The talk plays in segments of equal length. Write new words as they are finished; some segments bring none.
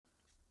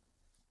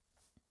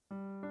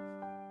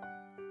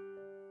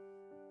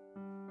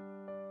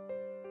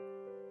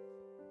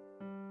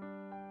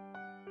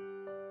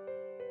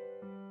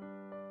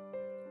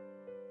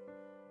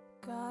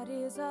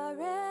is our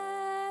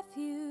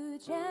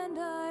refuge and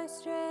our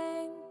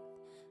strength,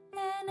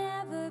 an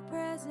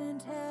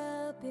ever-present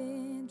help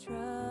in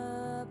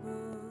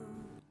trouble.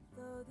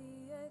 Though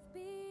the earth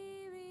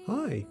be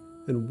Hi,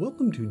 and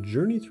welcome to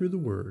Journey Through the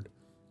Word,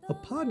 a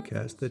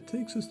podcast that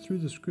takes us through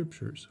the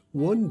Scriptures,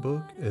 one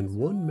book and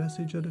one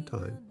message at a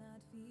time.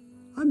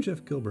 I'm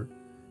Jeff Gilbert,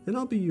 and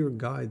I'll be your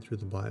guide through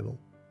the Bible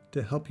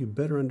to help you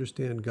better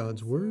understand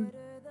God's Word,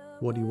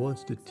 what He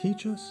wants to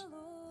teach us,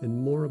 and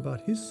more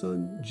about His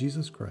Son,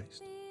 Jesus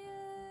Christ.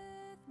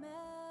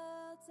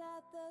 melts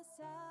at the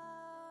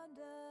sound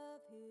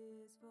of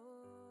His voice.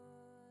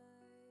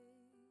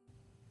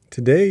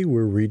 Today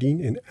we're reading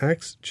in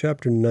Acts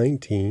chapter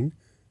 19,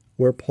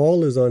 where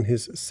Paul is on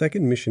his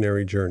second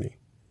missionary journey.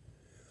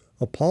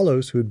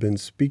 Apollos, who had been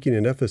speaking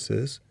in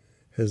Ephesus,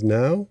 has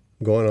now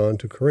gone on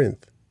to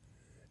Corinth.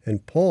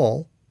 And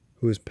Paul,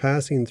 who is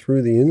passing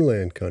through the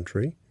inland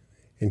country,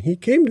 and he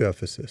came to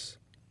Ephesus.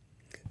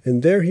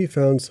 And there he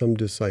found some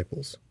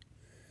disciples.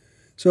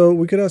 So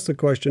we could ask the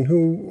question,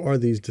 who are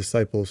these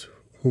disciples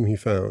whom he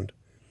found?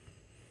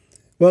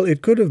 Well,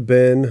 it could have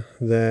been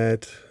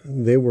that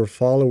they were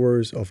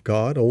followers of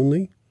God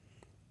only,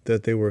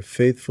 that they were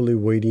faithfully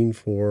waiting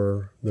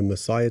for the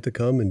Messiah to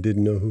come and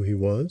didn't know who he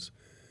was.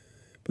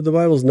 But the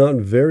Bible's not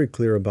very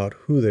clear about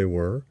who they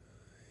were.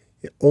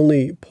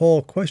 Only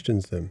Paul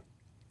questions them.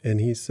 And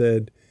he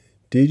said,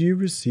 "Did you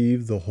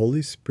receive the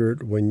Holy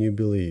Spirit when you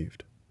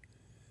believed?"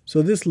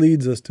 So this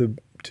leads us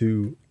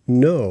to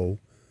know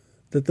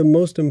that the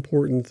most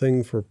important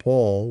thing for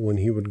Paul when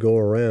he would go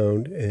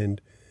around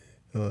and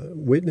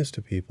witness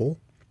to people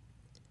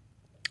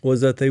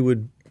was that they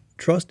would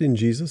trust in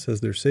Jesus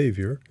as their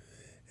Savior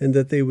and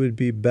that they would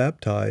be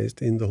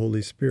baptized in the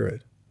Holy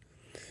Spirit.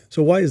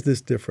 So why is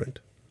this different?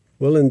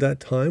 Well, in that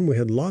time we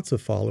had lots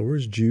of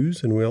followers,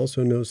 Jews, and we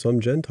also know some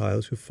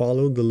Gentiles who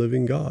followed the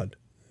living God.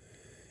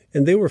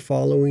 And they were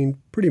following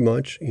pretty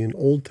much in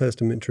Old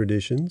Testament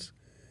traditions.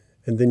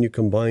 And then you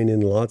combine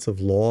in lots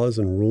of laws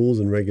and rules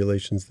and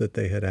regulations that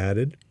they had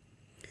added.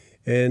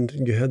 And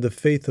you had the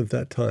faith of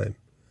that time.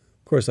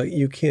 Of course,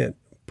 you can't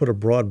put a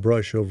broad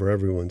brush over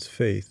everyone's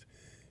faith.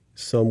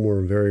 Some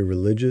were very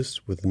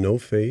religious with no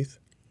faith.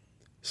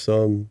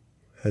 Some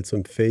had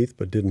some faith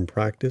but didn't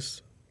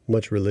practice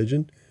much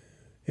religion.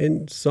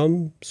 And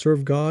some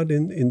served God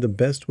in the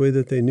best way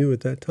that they knew at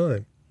that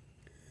time.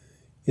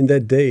 In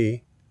that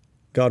day,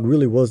 God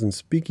really wasn't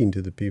speaking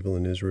to the people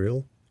in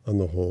Israel on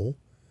the whole,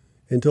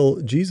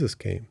 until Jesus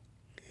came.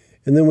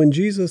 And then when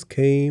Jesus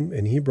came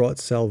and he brought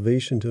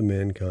salvation to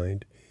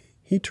mankind,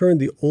 he turned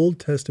the Old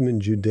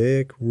Testament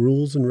Judaic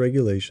rules and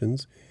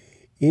regulations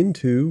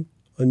into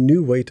a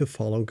new way to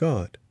follow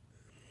God.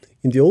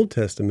 In the Old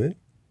Testament,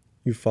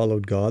 you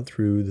followed God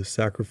through the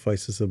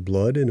sacrifices of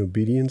blood and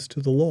obedience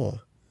to the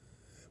law.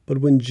 But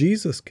when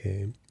Jesus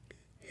came,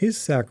 his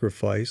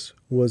sacrifice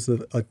was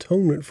the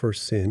atonement for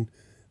sin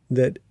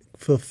that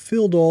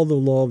fulfilled all the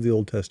law of the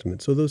Old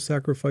Testament. So those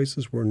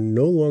sacrifices were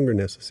no longer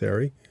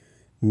necessary.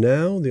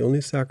 Now the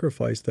only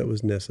sacrifice that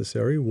was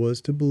necessary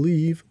was to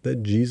believe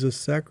that Jesus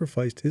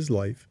sacrificed his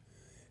life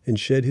and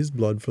shed his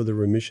blood for the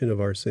remission of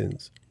our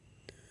sins.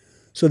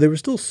 So they were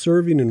still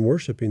serving and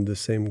worshiping the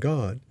same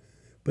God,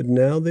 but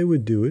now they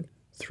would do it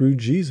through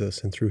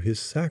Jesus and through his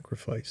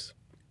sacrifice.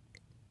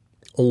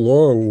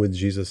 Along with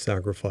Jesus'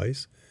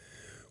 sacrifice,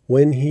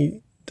 when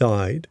he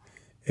died,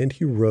 and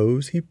he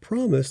rose, he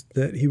promised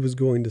that he was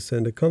going to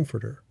send a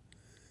comforter.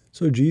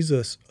 So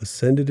Jesus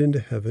ascended into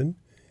heaven,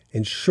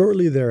 and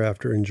shortly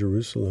thereafter in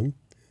Jerusalem,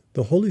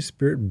 the Holy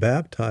Spirit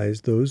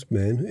baptized those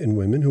men and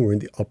women who were in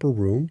the upper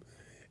room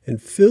and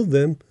filled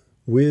them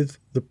with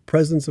the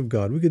presence of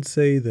God. We could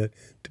say that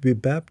to be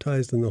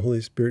baptized in the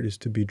Holy Spirit is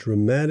to be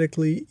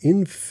dramatically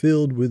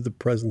infilled with the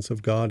presence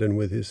of God and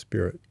with his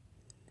Spirit,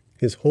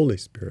 his Holy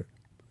Spirit.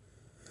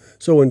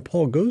 So when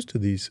Paul goes to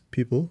these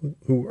people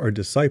who are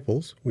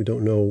disciples, we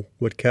don't know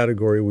what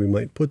category we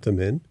might put them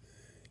in,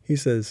 he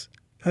says,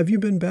 "Have you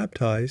been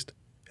baptized?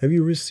 Have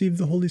you received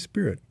the Holy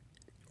Spirit?"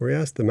 Or he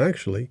asked them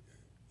actually,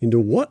 into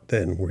what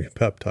then were you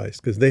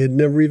baptized? Because they had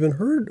never even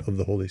heard of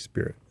the Holy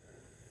Spirit.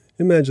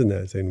 Imagine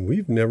that, saying,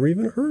 we've never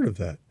even heard of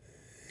that.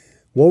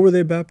 What were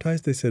they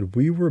baptized? They said,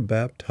 we were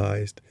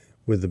baptized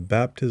with the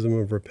baptism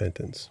of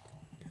repentance.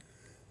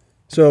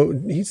 So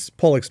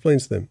Paul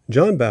explains to them,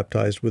 John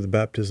baptized with the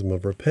baptism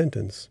of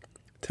repentance,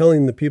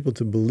 telling the people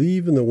to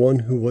believe in the one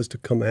who was to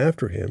come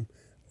after him,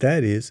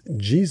 that is,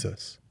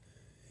 Jesus.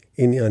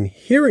 And on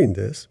hearing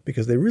this,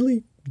 because they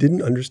really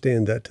didn't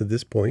understand that to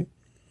this point,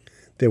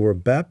 they were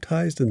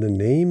baptized in the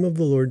name of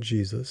the Lord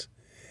Jesus.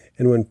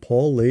 And when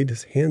Paul laid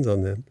his hands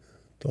on them,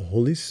 the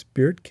Holy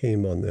Spirit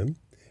came on them,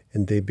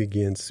 and they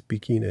began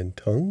speaking in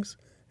tongues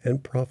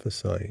and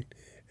prophesying.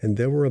 And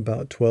there were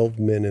about 12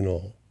 men in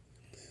all.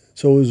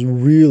 So it was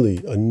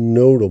really a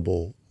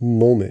notable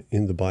moment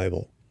in the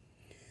Bible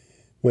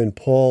when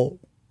Paul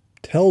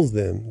tells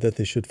them that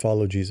they should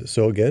follow Jesus.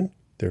 So again,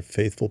 they're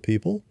faithful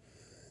people.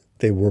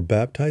 They were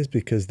baptized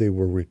because they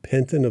were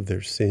repentant of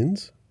their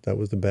sins. That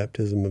was the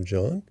baptism of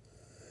John.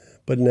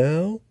 But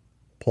now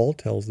Paul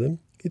tells them,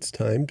 it's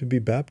time to be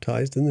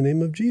baptized in the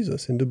name of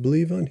Jesus and to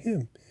believe on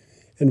him.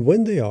 And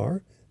when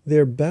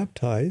they're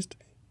baptized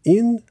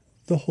in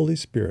the Holy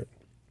Spirit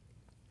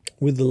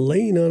with the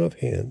laying on of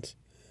hands.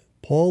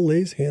 Paul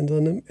lays hands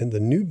on them, and the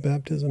new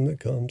baptism that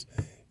comes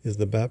is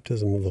the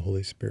baptism of the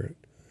Holy Spirit.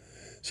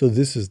 So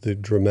this is the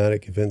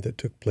dramatic event that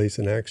took place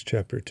in Acts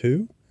chapter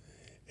 2.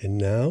 And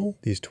now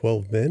these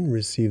 12 men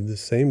receive the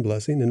same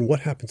blessing, and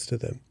what happens to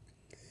them?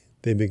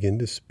 They begin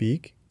to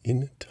speak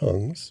in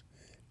tongues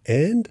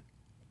and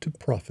to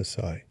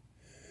prophesy.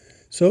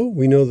 So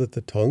we know that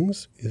the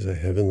tongues is a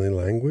heavenly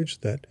language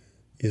that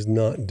is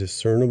not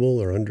discernible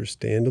or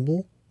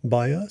understandable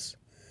by us,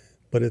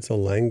 but it's a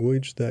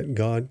language that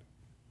God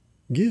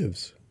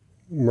gives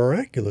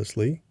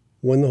miraculously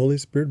when the Holy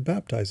Spirit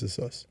baptizes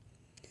us.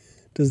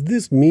 Does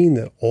this mean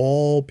that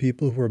all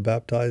people who are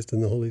baptized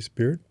in the Holy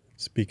Spirit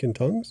speak in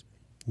tongues?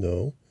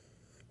 No,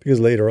 because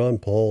later on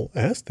Paul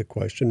asked the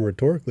question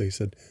rhetorically. He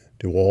said,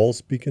 do all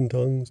speak in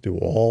tongues? Do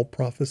all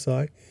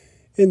prophesy?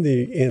 And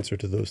the answer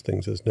to those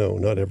things is no,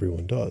 not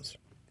everyone does.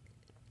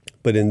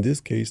 But in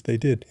this case they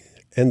did,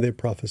 and they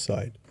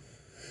prophesied.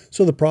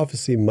 So the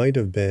prophecy might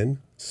have been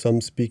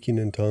some speaking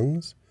in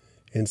tongues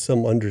and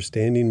some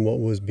understanding what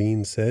was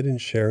being said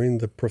and sharing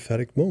the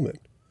prophetic moment.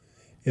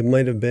 It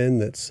might have been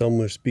that some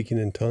were speaking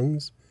in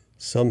tongues,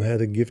 some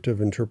had a gift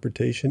of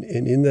interpretation,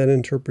 and in that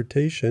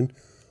interpretation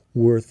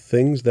were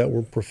things that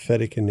were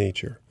prophetic in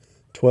nature.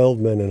 12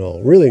 men in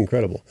all. Really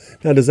incredible.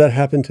 Now, does that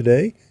happen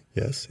today?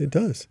 Yes, it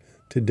does.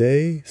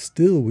 Today,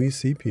 still we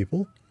see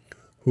people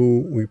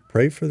who we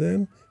pray for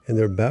them and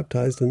they're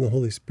baptized in the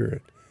Holy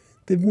Spirit.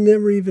 They've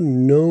never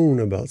even known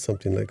about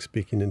something like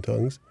speaking in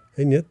tongues,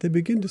 and yet they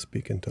begin to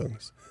speak in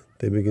tongues.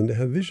 They begin to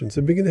have visions.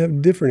 They begin to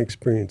have different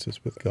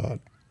experiences with God.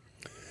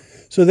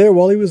 So there,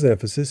 while he was in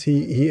Ephesus,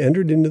 he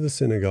entered into the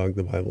synagogue,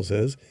 the Bible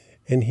says,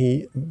 and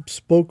he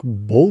spoke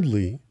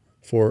boldly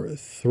for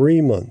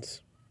 3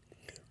 months,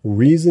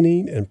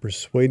 reasoning and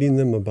persuading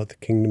them about the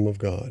kingdom of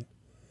God.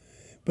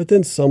 But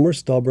then some were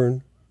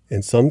stubborn,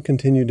 and some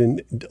continued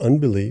in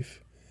unbelief,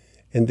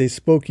 and they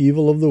spoke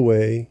evil of the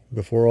way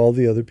before all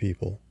the other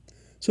people.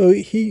 So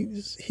he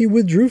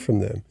withdrew from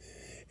them,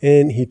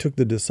 and he took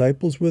the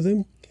disciples with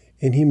him,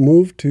 and he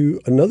moved to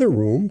another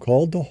room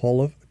called the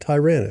Hall of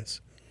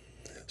Tyrannus.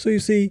 So you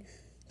see,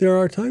 there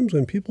are times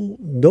when people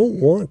don't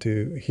want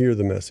to hear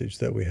the message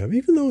that we have,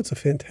 even though it's a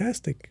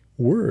fantastic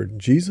word.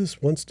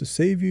 Jesus wants to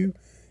save you.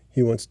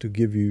 He wants to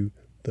give you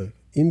the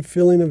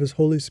infilling of his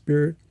Holy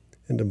Spirit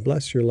and to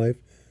bless your life.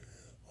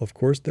 Of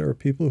course, there are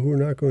people who are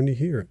not going to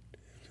hear it.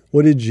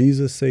 What did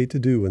Jesus say to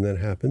do when that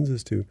happens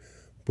is to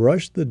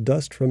brush the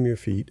dust from your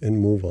feet and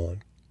move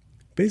on.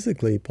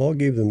 Basically, Paul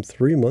gave them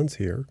 3 months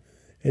here,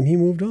 and he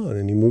moved on,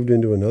 and he moved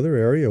into another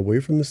area away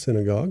from the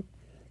synagogue.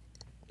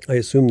 I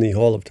assume the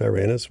Hall of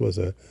Tyrannus was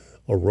a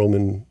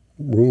Roman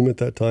room at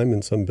that time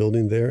in some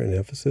building there in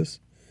Ephesus.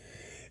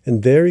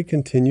 And there he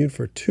continued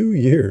for 2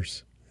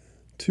 years.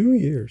 2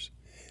 years.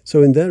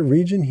 So in that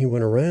region, he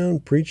went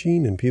around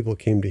preaching, and people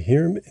came to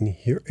hear him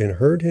and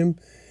heard him.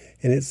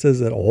 And it says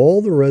that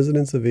all the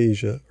residents of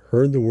Asia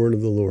heard the word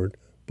of the Lord,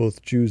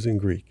 both Jews and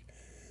Greek.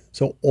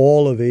 So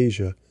all of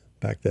Asia,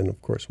 back then,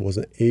 of course,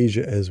 wasn't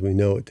Asia as we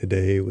know it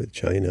today with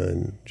China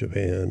and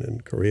Japan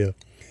and Korea.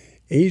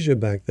 Asia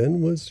back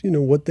then was,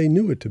 what they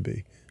knew it to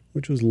be,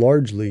 which was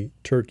largely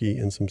Turkey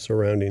and some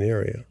surrounding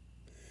area.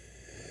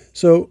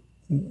 So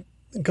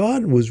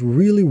God was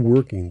really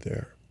working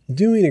there,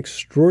 doing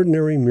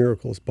extraordinary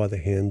miracles by the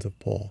hands of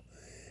Paul.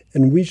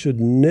 And we should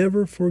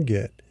never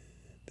forget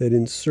that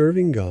in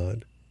serving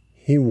God,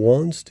 he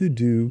wants to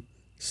do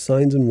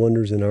signs and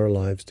wonders in our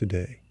lives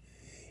today.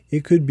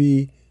 It could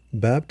be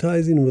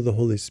baptizing with the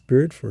Holy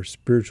Spirit for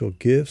spiritual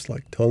gifts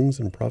like tongues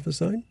and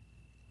prophesying,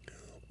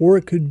 or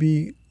it could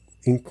be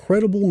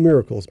incredible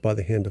miracles by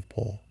the hand of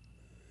Paul.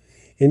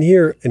 And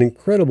here, an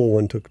incredible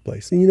one took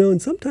place.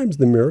 And sometimes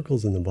the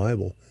miracles in the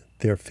Bible,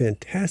 they're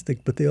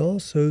fantastic, but they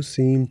also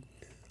seem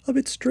a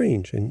bit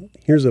strange. And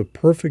here's a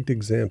perfect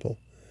example.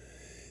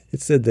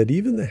 It said that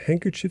even the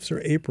handkerchiefs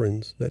or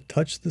aprons that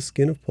touched the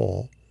skin of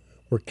Paul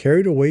were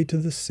carried away to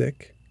the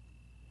sick,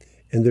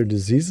 and their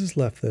diseases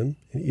left them,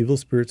 and evil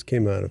spirits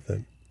came out of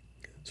them.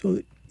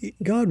 So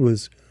God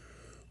was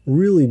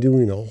really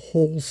doing a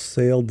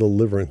wholesale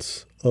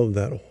deliverance of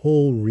that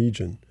whole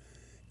region,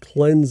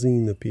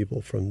 cleansing the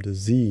people from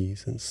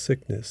disease and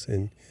sickness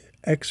and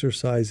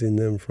exorcising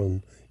them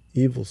from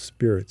evil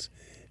spirits,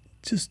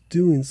 just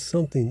doing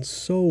something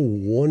so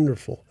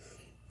wonderful.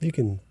 You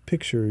can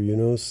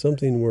picture,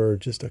 something where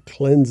just a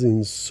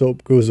cleansing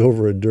soap goes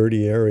over a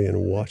dirty area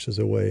and washes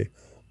away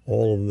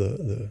all of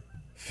the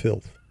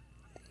filth.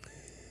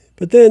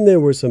 But then there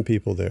were some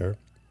people there.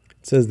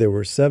 It says there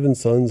were 7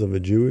 sons of a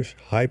Jewish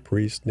high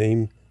priest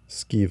named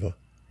Sceva.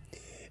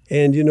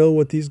 And you know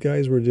what these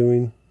guys were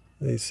doing?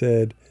 They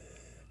said,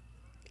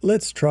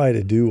 let's try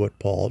to do what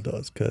Paul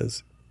does,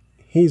 because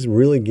he's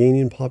really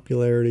gaining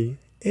popularity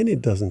and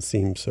it doesn't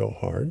seem so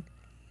hard.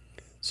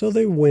 So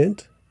they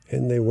went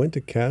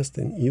to cast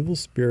an evil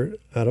spirit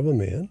out of a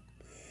man.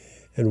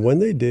 And when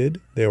they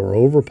did, they were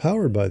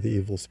overpowered by the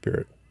evil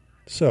spirit.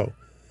 So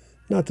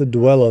Not to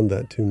dwell on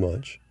that too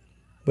much,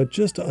 but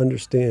just to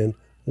understand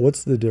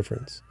what's the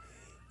difference.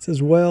 It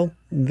says, well,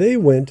 they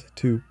went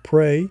to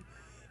pray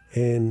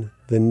in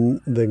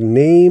the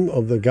name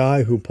of the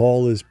guy who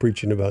Paul is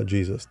preaching about,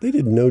 Jesus. They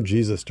didn't know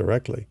Jesus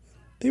directly.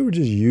 They were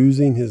just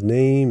using his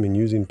name and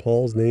using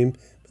Paul's name,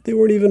 but they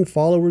weren't even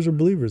followers or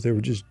believers. They were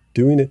just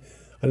doing it,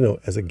 I don't know,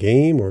 as a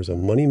game or as a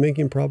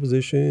money-making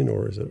proposition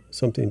or as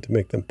something to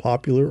make them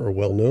popular or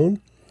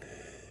well-known.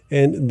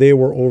 And they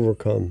were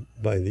overcome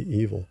by the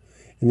evil.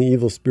 And the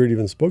evil spirit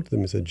even spoke to them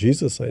and said,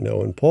 Jesus I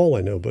know and Paul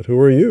I know, but who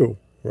are you?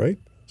 Right?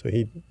 So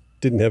he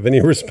didn't have any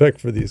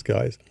respect for these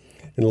guys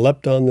and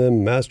leapt on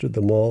them, mastered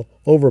them all,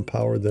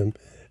 overpowered them,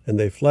 and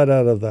they fled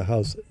out of the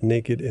house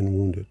naked and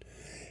wounded.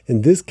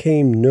 And this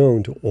came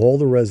known to all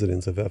the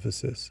residents of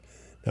Ephesus.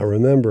 Now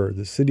remember,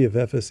 the city of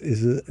Ephesus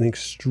is an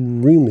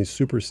extremely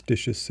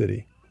superstitious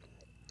city.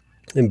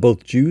 And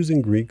both Jews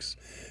and Greeks,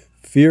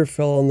 fear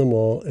fell on them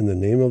all, and the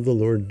name of the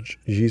Lord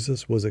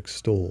Jesus was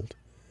extolled.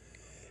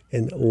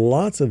 And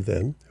lots of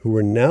them, who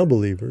were now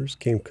believers,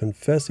 came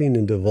confessing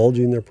and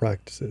divulging their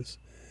practices.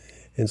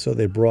 And so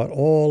they brought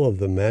all of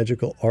the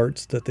magical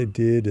arts that they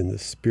did and the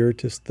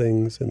spiritist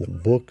things and the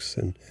books,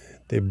 and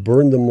they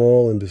burned them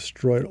all and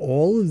destroyed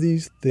all of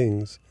these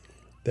things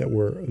that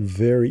were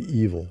very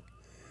evil.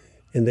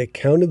 And they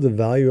counted the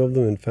value of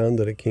them and found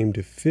that it came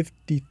to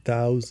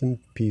 50,000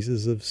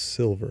 pieces of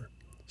silver.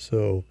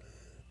 So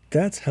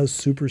that's how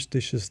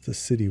superstitious the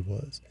city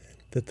was,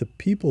 that the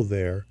people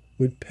there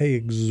would pay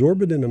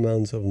exorbitant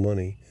amounts of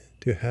money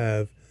to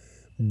have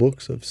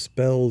books of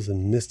spells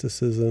and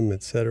mysticism,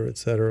 etc.,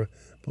 etc.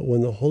 But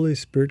when the Holy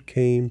Spirit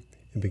came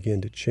and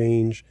began to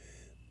change,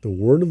 the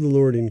word of the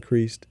Lord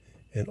increased,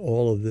 and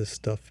all of this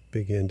stuff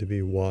began to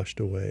be washed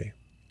away.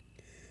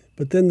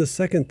 But then the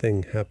second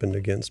thing happened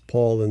against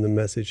Paul and the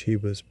message he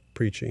was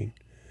preaching.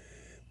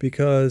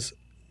 Because,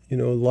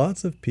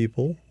 lots of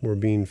people were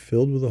being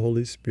filled with the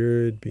Holy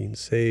Spirit, being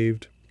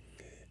saved,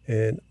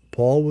 and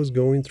Paul was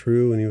going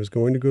through and he was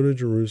going to go to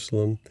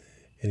Jerusalem,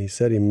 and he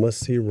said he must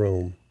see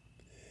Rome.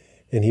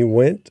 And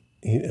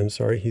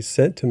he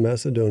sent to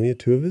Macedonia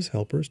 2 of his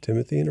helpers,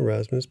 Timothy and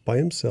Erasmus, by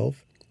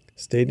himself,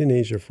 stayed in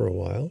Asia for a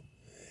while.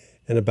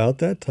 And about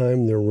that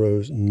time there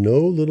arose no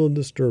little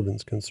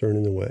disturbance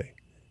concerning the way.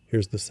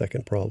 Here's the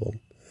second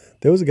problem.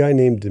 There was a guy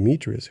named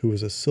Demetrius who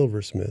was a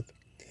silversmith,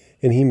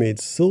 and he made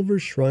silver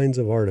shrines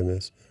of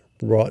Artemis,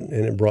 and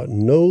it brought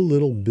no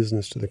little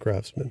business to the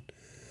craftsmen.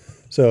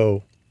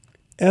 So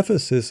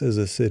Ephesus as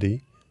a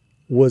city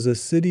was a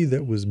city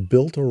that was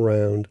built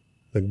around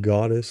the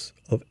goddess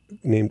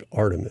named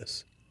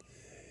Artemis.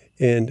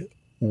 And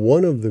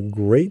one of the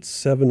great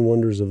 7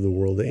 wonders of the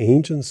world, the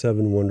ancient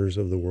 7 wonders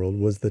of the world,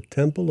 was the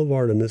temple of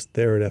Artemis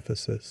there at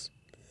Ephesus.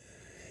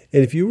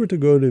 And if you were to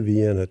go to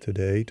Vienna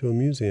today, to a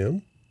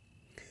museum,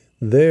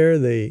 there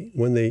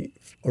when they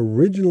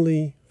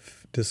originally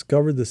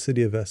discovered the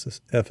city of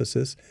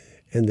Ephesus,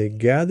 and they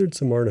gathered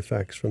some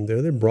artifacts from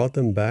there, they brought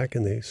them back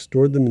and they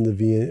stored them in the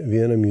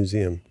Vienna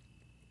Museum.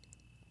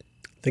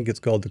 I think it's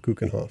called the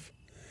Kuchenhof.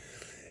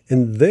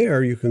 And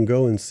there you can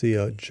go and see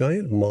a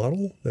giant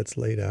model that's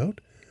laid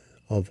out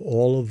of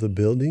all of the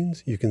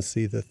buildings. You can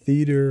see the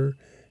theater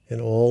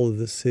and all of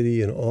the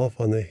city, and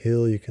off on the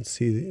hill you can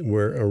see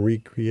where a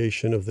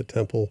recreation of the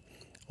temple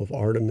of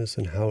Artemis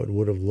and how it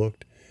would have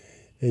looked.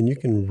 And you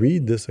can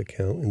read this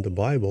account in the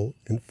Bible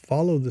and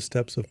follow the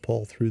steps of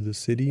Paul through the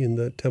city and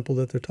the temple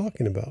that they're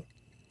talking about.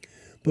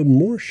 But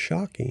more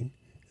shocking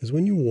is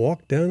when you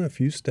walk down a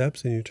few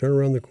steps and you turn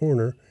around the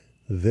corner,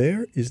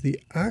 there is the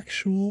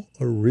actual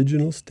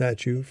original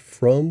statue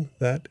from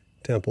that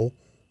temple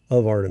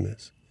of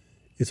Artemis.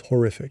 It's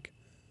horrific.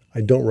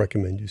 I don't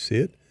recommend you see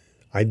it.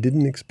 I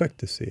didn't expect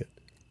to see it.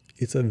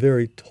 It's a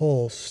very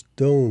tall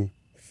stone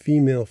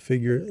female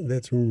figure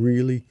that's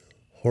really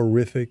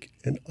horrific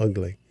and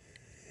ugly.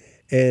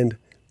 And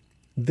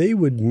they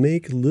would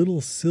make little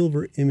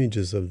silver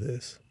images of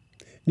this.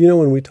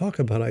 When we talk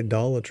about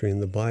idolatry in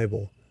the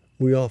Bible,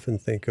 we often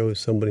think,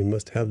 somebody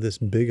must have this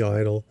big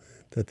idol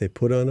that they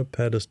put on a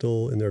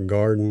pedestal in their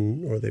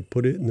garden, or they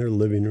put it in their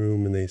living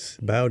room and they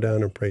bow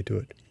down and pray to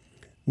it.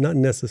 Not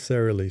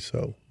necessarily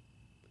so.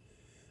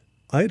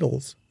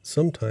 Idols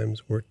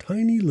sometimes were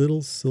tiny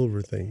little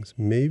silver things,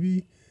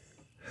 maybe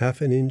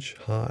half an inch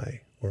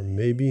high or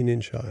maybe an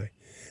inch high.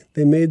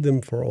 They made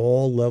them for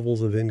all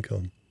levels of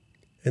income,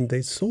 and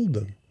they sold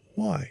them.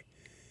 Why?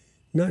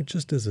 Not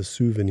just as a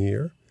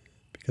souvenir,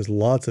 because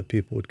lots of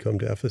people would come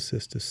to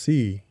Ephesus to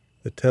see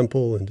the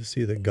temple and to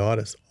see the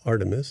goddess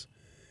Artemis,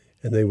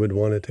 and they would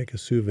want to take a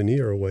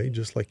souvenir away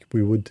just like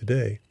we would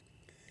today.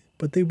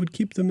 But they would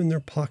keep them in their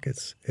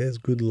pockets as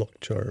good luck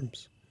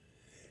charms.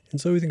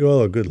 And so we think,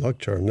 a good luck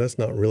charm, that's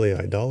not really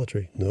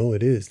idolatry. No,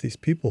 it is. These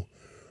people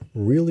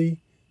really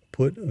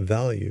put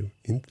value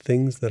in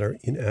things that are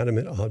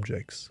inanimate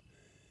objects.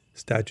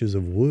 Statues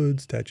of wood,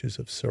 statues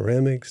of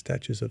ceramic,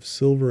 statues of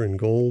silver and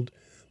gold.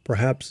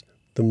 Perhaps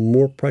the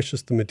more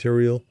precious the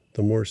material,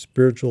 the more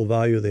spiritual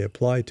value they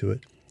apply to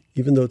it.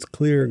 Even though it's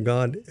clear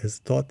God has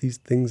thought these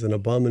things an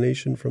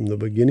abomination from the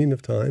beginning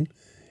of time,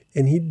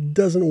 and he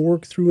doesn't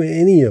work through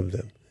any of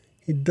them.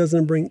 He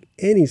doesn't bring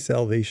any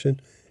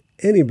salvation,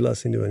 any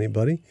blessing to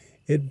anybody.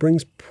 It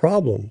brings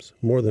problems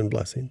more than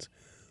blessings.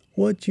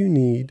 What you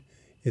need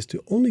is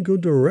to only go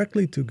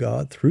directly to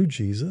God through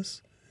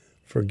Jesus,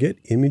 forget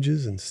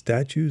images and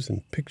statues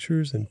and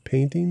pictures and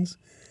paintings,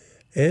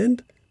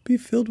 and be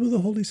filled with the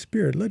Holy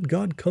Spirit. Let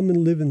God come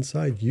and live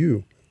inside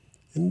you.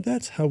 And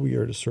that's how we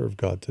are to serve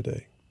God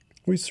today.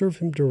 We serve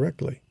Him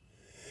directly.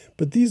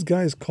 But these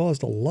guys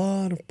caused a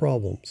lot of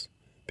problems.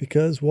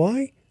 Because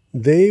why?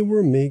 They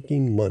were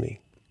making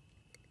money.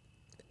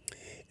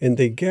 And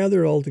they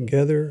gathered all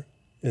together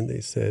and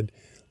they said,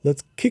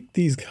 let's kick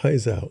these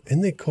guys out.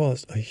 And they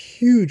caused a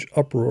huge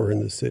uproar in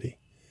the city.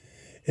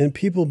 And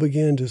people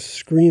began to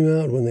scream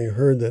out when they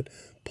heard that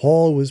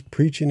Paul was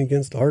preaching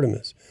against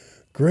Artemis.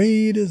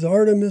 Great is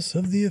Artemis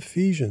of the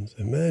Ephesians.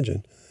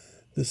 Imagine,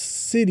 the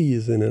city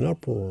is in an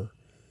uproar.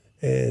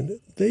 And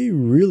they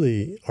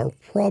really are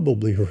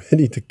probably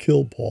ready to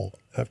kill Paul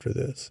after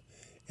this.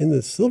 And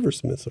the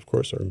silversmiths, of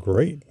course, are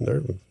great.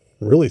 They're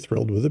really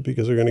thrilled with it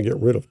because they're going to get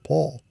rid of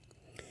Paul.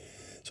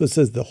 So it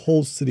says the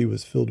whole city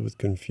was filled with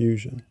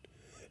confusion.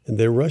 And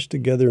they rushed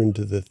together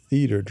into the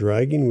theater,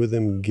 dragging with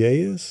them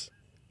Gaius,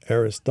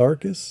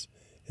 Aristarchus,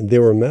 and they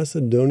were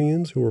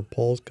Macedonians who were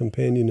Paul's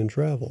companion in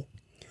travel.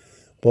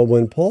 But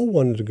when Paul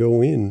wanted to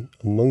go in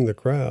among the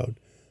crowd,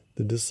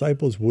 the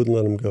disciples wouldn't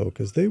let him go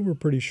because they were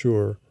pretty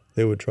sure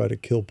they would try to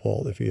kill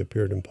Paul if he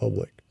appeared in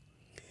public.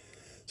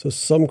 So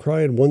some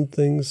cried one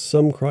thing,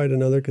 some cried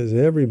another, because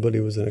everybody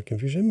was in a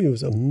confusion. I mean, it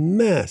was a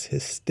mass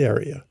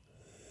hysteria.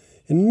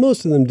 And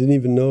most of them didn't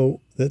even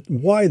know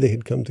why they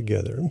had come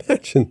together.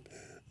 Imagine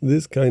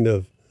this kind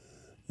of,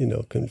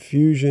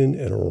 confusion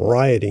and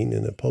rioting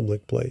in a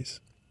public place.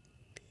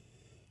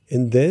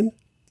 And then,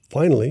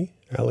 finally,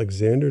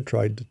 Alexander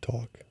tried to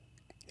talk.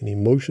 And he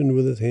motioned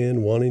with his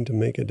hand, wanting to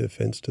make a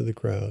defense to the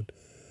crowd.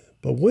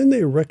 But when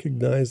they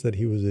recognized that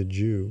he was a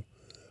Jew,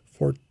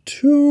 for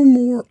 2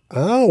 more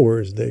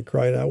hours they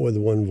cried out with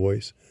one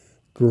voice,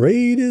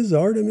 "Great is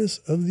Artemis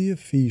of the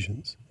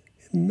Ephesians."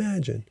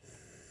 Imagine,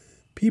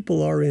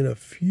 people are in a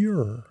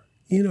furor,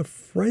 in a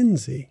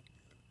frenzy,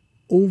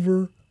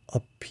 over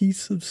a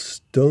piece of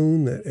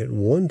stone that at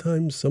one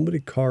time somebody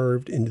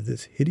carved into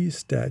this hideous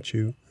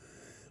statue,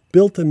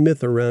 built a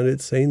myth around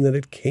it saying that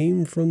it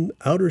came from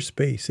outer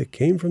space. It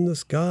came from the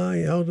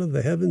sky, out of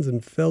the heavens,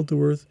 and fell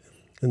to earth.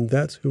 And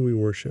that's who we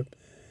worship.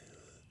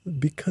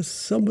 Because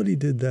somebody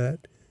did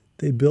that,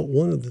 they built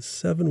one of the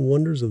 7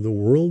 wonders of the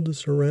world to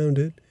surround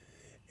it.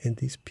 And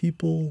these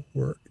people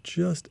were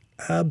just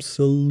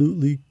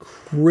absolutely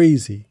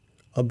crazy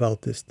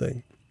about this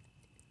thing.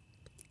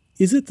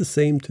 Is it the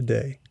same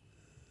today?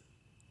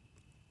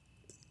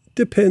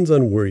 Depends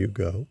on where you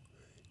go.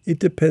 It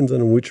depends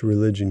on which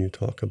religion you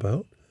talk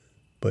about.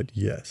 But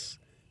yes,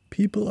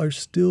 people are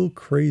still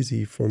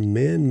crazy for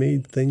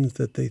man-made things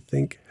that they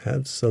think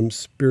have some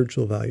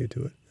spiritual value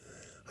to it.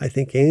 I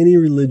think any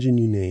religion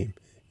you name,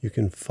 you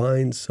can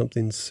find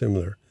something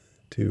similar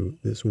to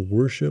this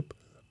worship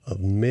of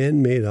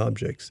man-made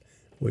objects,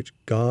 which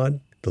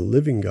God, the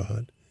living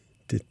God,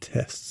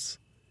 detests.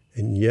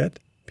 And yet,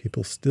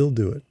 people still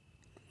do it.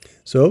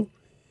 So,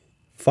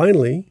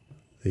 finally,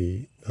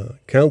 the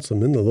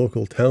councilman, the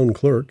local town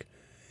clerk,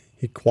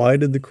 he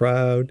quieted the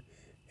crowd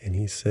and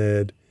he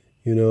said,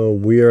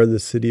 we are the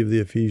city of the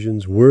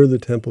Ephesians. We're the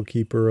temple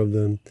keeper of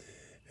them.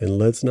 And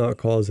let's not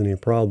cause any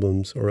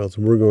problems or else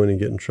we're going to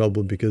get in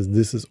trouble because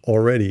this is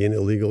already an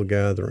illegal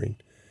gathering.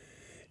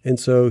 And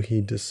so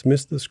he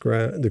dismissed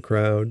the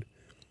crowd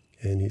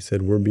and he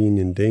said, we're being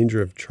in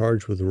danger of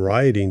charged with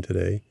rioting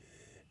today.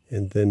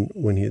 And then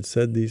when he had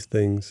said these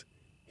things,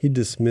 he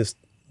dismissed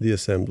the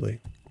assembly.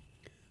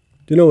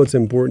 Do you know what's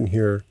important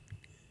here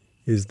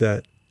is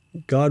that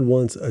God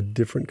wants a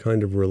different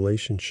kind of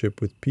relationship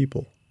with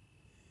people.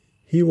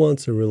 He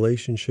wants a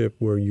relationship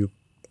where you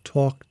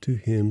talk to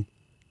Him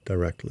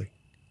directly.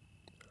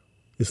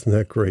 Isn't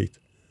that great?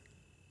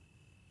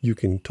 You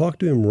can talk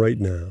to Him right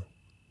now.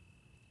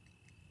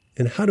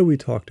 And how do we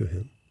talk to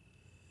Him?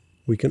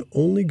 We can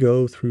only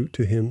go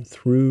to Him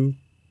through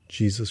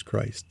Jesus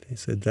Christ. He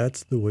said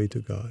that's the way to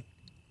God.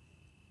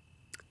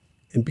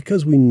 And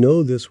because we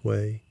know this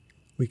way,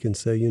 we can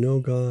say,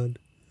 God,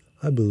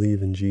 I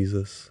believe in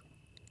Jesus.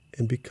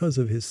 And because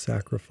of His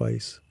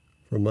sacrifice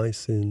for my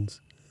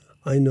sins,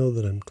 I know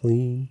that I'm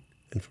clean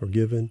and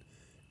forgiven,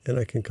 and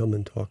I can come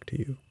and talk to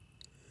you.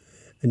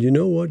 And you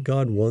know what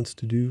God wants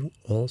to do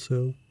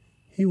also?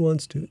 He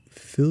wants to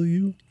fill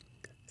you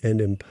and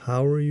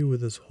empower you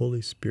with His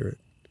Holy Spirit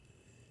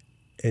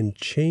and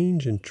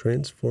change and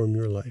transform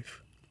your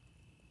life.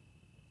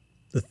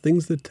 The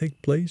things that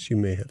take place, you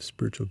may have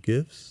spiritual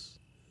gifts.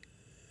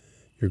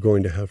 You're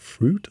going to have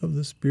fruit of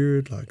the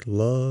Spirit like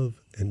love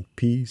and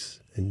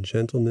peace and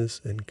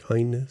gentleness and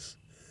kindness.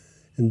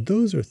 And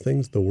those are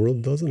things the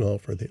world doesn't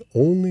offer. They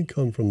only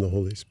come from the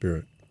Holy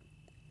Spirit.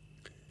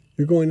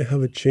 You're going to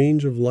have a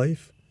change of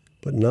life,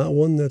 but not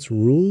one that's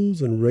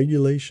rules and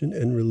regulation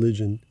and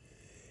religion.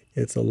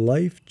 It's a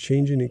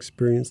life-changing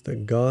experience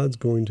that God's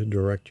going to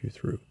direct you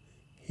through.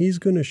 He's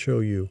going to show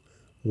you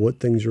what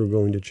things you're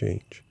going to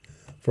change.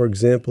 For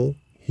example,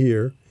 He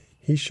Here,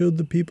 he showed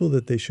the people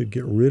that they should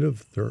get rid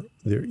of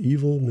their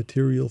evil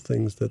material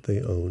things that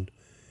they owned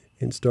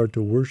and start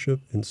to worship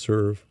and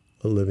serve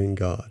a living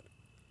God.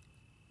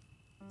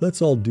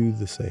 Let's all do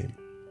the same.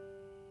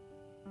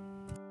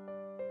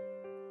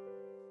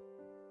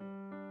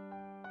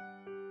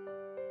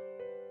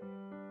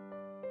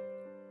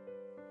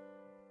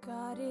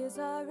 God is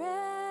our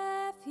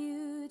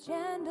refuge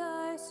and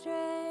our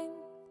strength,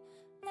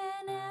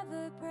 an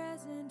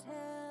ever-present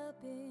help